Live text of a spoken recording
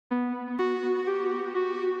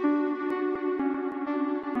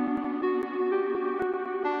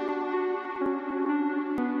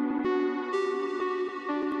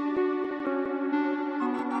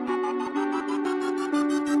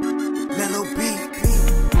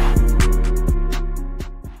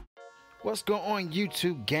What's going on,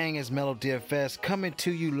 YouTube gang? It's Mellow DFS coming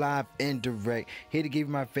to you live and direct, here to give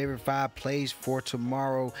you my favorite 5 plays for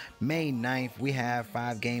tomorrow, May 9th. We have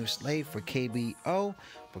 5 games slate for KBO,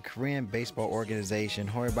 for Korean Baseball Organization.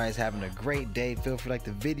 Hope everybody's having a great day. Feel free to like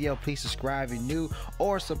the video, please subscribe if you're new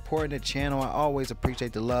or supporting the channel. I always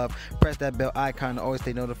appreciate the love. Press that bell icon to always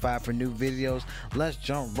stay notified for new videos. Let's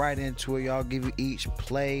jump right into it, y'all. Give you each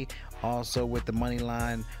play, also with the money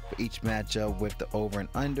line for each matchup with the over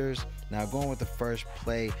and unders. Now going with the first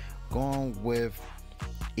play, going with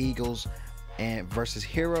Eagles and versus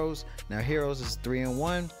Heroes. Now Heroes is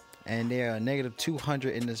 3-1 and they are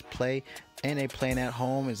 -200 in this play, and they playing at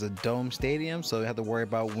home. Is a dome stadium, so they have to worry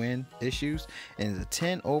about wind issues, and it's a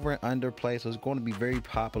 10 over and under play, so it's going to be very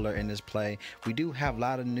popular in this play. We do have a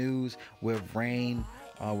lot of news with rain,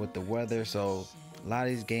 with the weather, so a lot of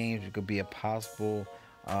these games could be a possible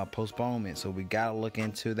postponement, so we gotta look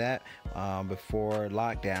into that before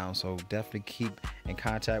lockdown. So definitely keep in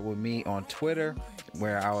contact with me on Twitter,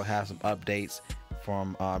 where I will have some updates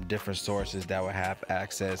from different sources that will have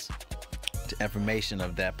access to information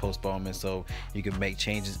of that postponement, so you can make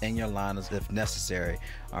changes in your lineups if necessary.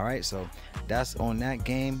 All right, so that's on that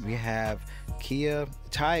game. We have Kia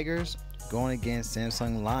Tigers going against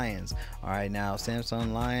Samsung Lions. All right, now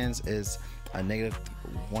Samsung Lions is a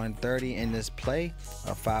 -130 in this play,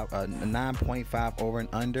 a 9.5 over and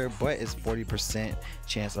under, but it's 40%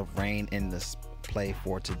 chance of rain in this play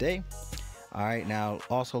for today. All right, now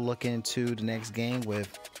also look into the next game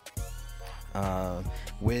with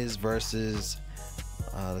Wiz versus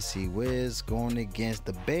Wiz going against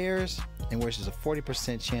the Bears, in which is a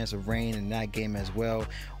 40% chance of rain in that game as well.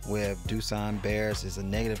 With Doosan Bears is a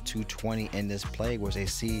 -220 in this play, which they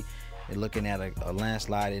see they're looking at a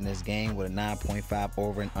landslide in this game with a 9.5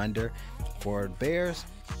 over and under for Bears.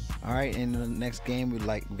 All right, in the next game we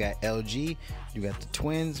got LG. You got the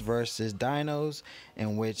Twins versus Dinos,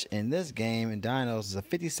 in which in this game in Dinos is a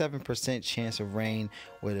 57% chance of rain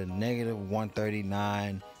with a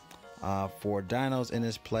 -139 for Dinos in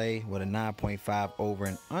this play with a 9.5 over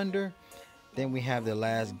and under. Then we have the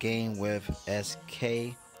last game with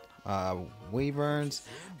SK Wyverns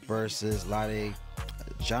versus SLATE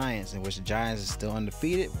Giants, in which the Giants is still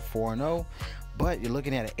undefeated, 4-0, but you're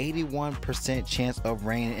looking at an 81% chance of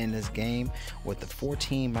rain in this game with the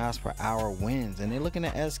 14 miles per hour winds, and they're looking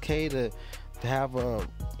at SK to have a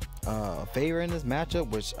favor in this matchup,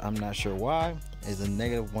 which I'm not sure why. Is a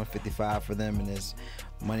 -155 for them in this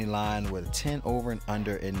money line with a 10 over and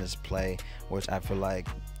under in this play, which I feel like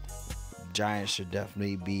Giants should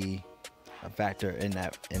definitely be a factor in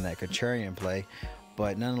that contrarian play.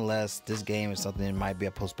 But nonetheless, this game is something that might be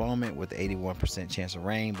a postponement with the 81% chance of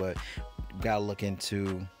rain, but we gotta look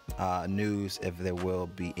into news if there will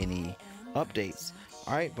be any updates.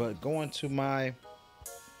 All right, but going to my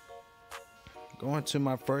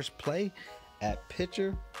first play at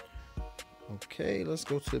pitcher. Okay, let's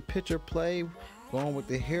go to the pitcher play, going with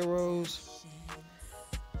the Heroes.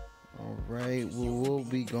 All right, we will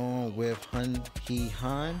be going with Hee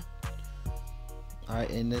Han. All right,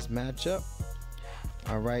 in this matchup.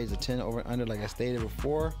 All right, he's a 10 over and under, like I stated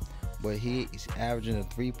before, but he's averaging a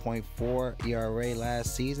 3.4 ERA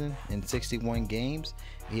last season in 61 games.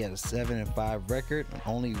 He had a 7-5 record,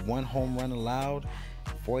 only 1 home run allowed,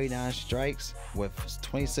 49 strikes with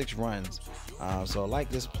 26 runs. So I like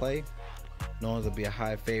this play. Known to be a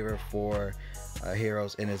high favorite for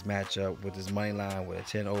Heroes in this matchup with his money line with a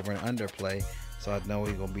 10 over and under play. So I know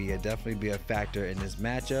he's gonna be definitely be a factor in this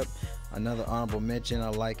matchup. Another honorable mention I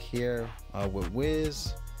like here with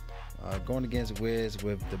Wiz, going against Wiz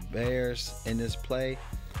with the Bears in this play.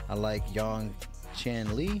 I like Young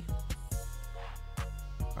Chan Lee.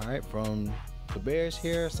 All right, from the Bears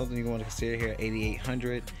here, something you want to consider here,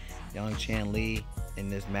 8,800, Young Chan Lee in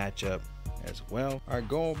this matchup as well. All right,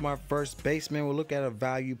 going with my first baseman, we'll look at a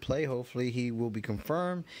value play. Hopefully he will be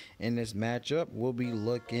confirmed in this matchup. We'll be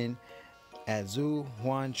looking at Zhu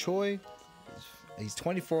Huan Choi. He's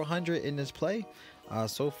 2,400 in this play.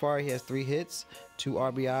 So far he has 3 hits, 2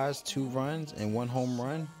 RBIs, 2 runs, and 1 home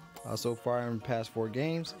run. So far in the past 4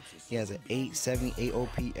 games, he has an 878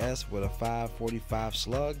 OPS with a 545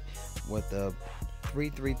 slug with a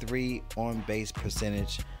 333 on base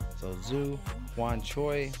percentage. So Zhu Huan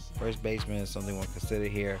Choi, first baseman, is something we'll consider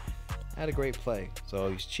here. Had a great play,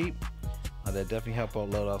 so he's cheap. That definitely help out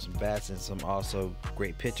load off some bats and some also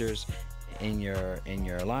great pitchers in your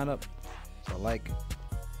lineup. So I like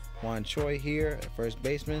Huan Choi here at first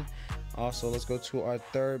baseman. Also, let's go to our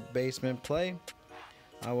third baseman play.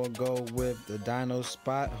 I will go with the Dino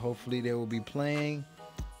spot. Hopefully they will be playing,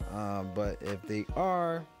 but if they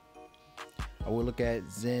are, I will look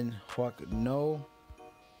at Zin Huak No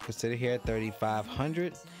considered here at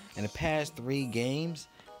 3,500. In the past 3 games,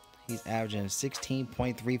 he's averaging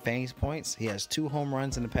 16.3 fantasy points. He has 2 home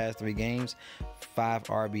runs in the past 3 games, 5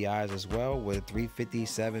 RBIs as well, with a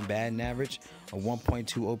 357 batting average, a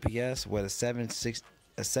 1.2 OPS, with a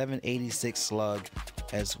 786 slug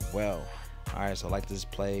as well. All right, so I like this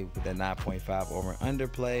play with that 9.5 over and under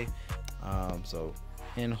play. So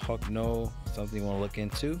in Huckno, something you want to look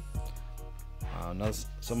into.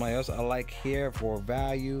 Somebody else I like here for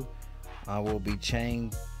value will be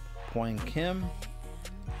Chang Poin Kim.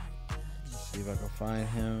 Let's see if I can find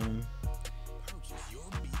him.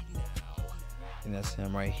 And that's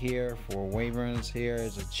him right here for waivers. Here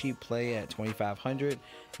is a cheap play at 2,500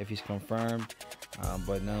 if he's confirmed,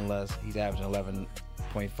 but nonetheless he's averaging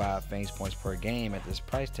 11.5 fantasy points per game at this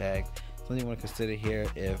price tag. Something you want to consider here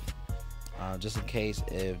if just in case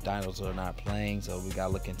if Dinos are not playing, so we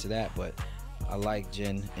gotta look into that. But I like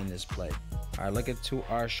Jin in this play. All right, look into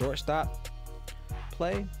our shortstop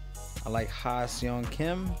play. I like Ha Seong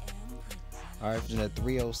Kim. All right, a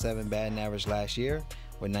 307 batting average last year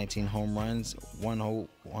with 19 home runs,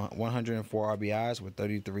 104 RBIs with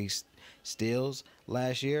 33 steals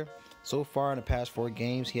last year. So far in the past 4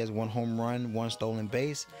 games, he has 1 home run, 1 stolen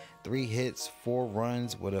base, 3 hits, 4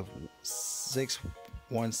 runs with a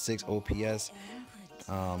 616 OPS.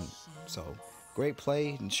 So great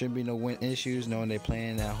play. There shouldn't be no win issues knowing they're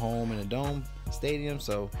playing at home in a dome stadium.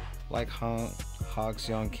 So like Ha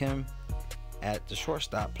Seong Kim at the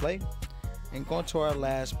shortstop play. And going to our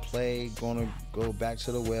last play, going to go back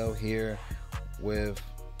to the well here with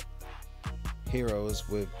Heroes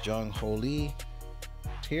with Jung Ho Lee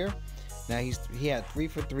here. Now he had 3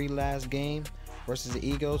 for 3 last game versus the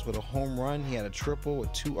Eagles with a home run. He had a triple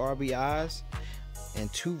with 2 RBIs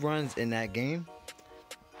and 2 runs in that game.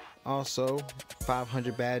 Also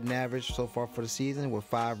 500 batting average so far for the season with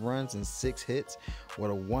 5 runs and 6 hits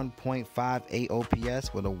with a 1.58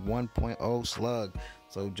 OPS with a 1.0 slug.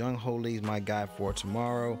 So Jung Ho Lee is my guy for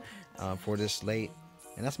tomorrow for this slate.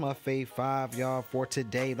 And that's my fave 5, y'all, for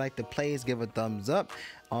today. Like the plays, give a thumbs up.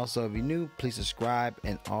 Also, if you're new, please subscribe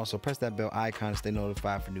and also press that bell icon to stay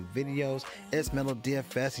notified for new videos. It's Mental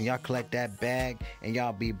DFS, and y'all collect that bag, and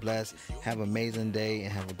y'all be blessed. Have an amazing day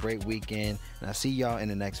and have a great weekend. And I'll see y'all in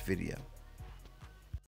the next video.